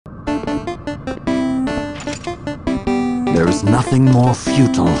There is nothing more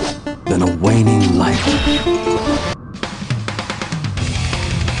futile than a waning light.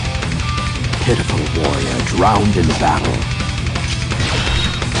 Pitiful warrior drowned in battle.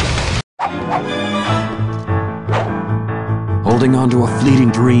 Holding on to a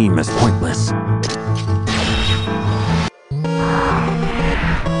fleeting dream is pointless.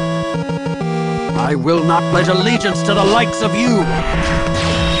 I will not pledge allegiance to the likes of you!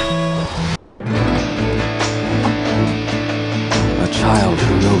 A child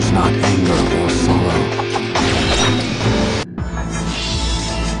who knows not anger or sorrow.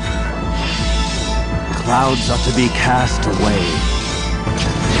 Clouds are to be cast away.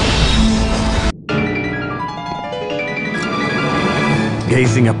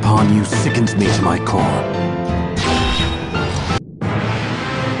 Gazing upon you sickens me to my core.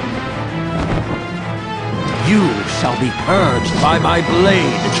 You shall be purged by my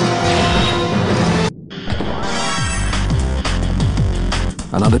blade.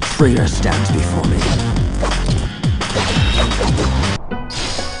 Another traitor stands before me.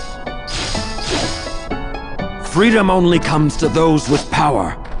 Freedom only comes to those with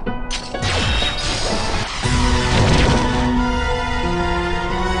power.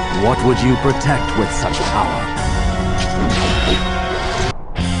 What would you protect with such power?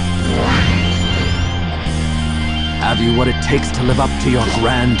 Have you what it takes to live up to your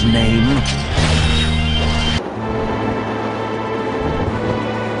grand name?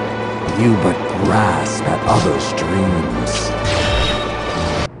 You but grasp at others' dreams.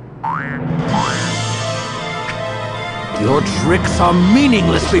 Your tricks are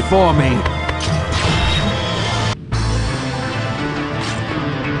meaningless before me.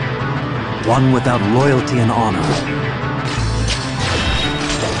 One without loyalty and honor.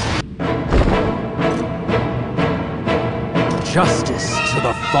 Justice to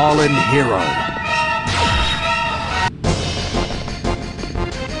the fallen hero.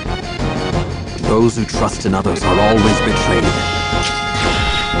 Those who trust in others are always betrayed.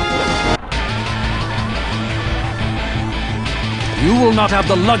 You will not have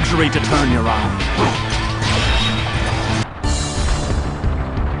the luxury to turn your eye.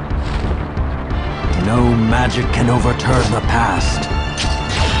 No magic can overturn the past.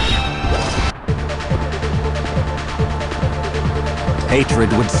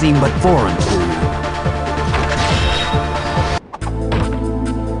 Hatred would seem but foreign to you.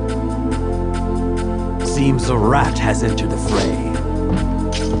 Seems a rat has entered the fray.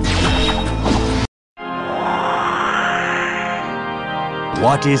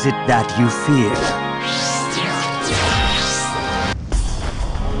 What is it that you fear?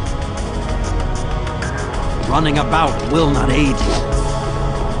 Running about will not aid you.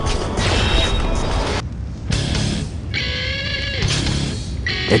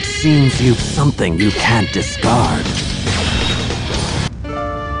 It seems you've something you can't discard.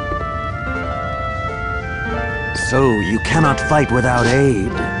 So you cannot fight without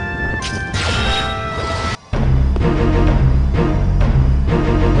aid.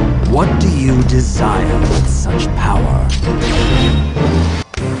 What do you desire with such power?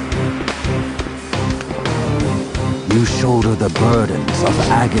 You shoulder the burdens of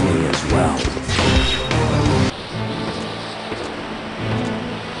agony as well.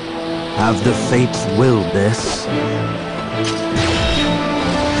 Have the fates willed this?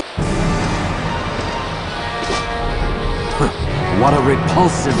 What a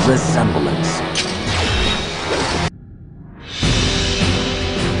repulsive resemblance.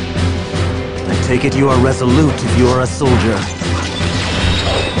 I take it you are resolute if you are a soldier.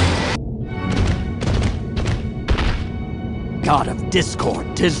 God of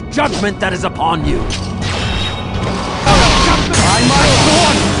discord, 'tis judgment that is upon you. By my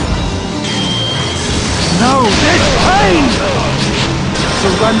sword! Know this pain!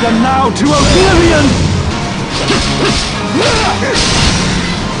 Surrender now to oblivion!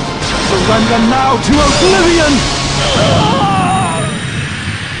 Surrender now to oblivion!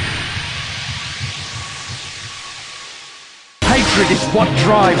 Hatred is what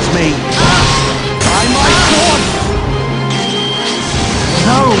drives me. By my sword!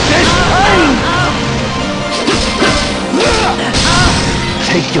 Know this pain!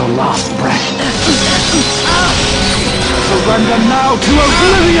 Take your last breath. Surrender now to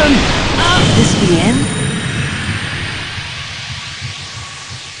oblivion! Is this the end?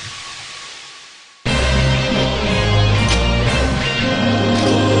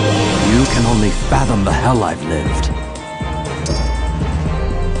 You can only fathom the hell I've lived.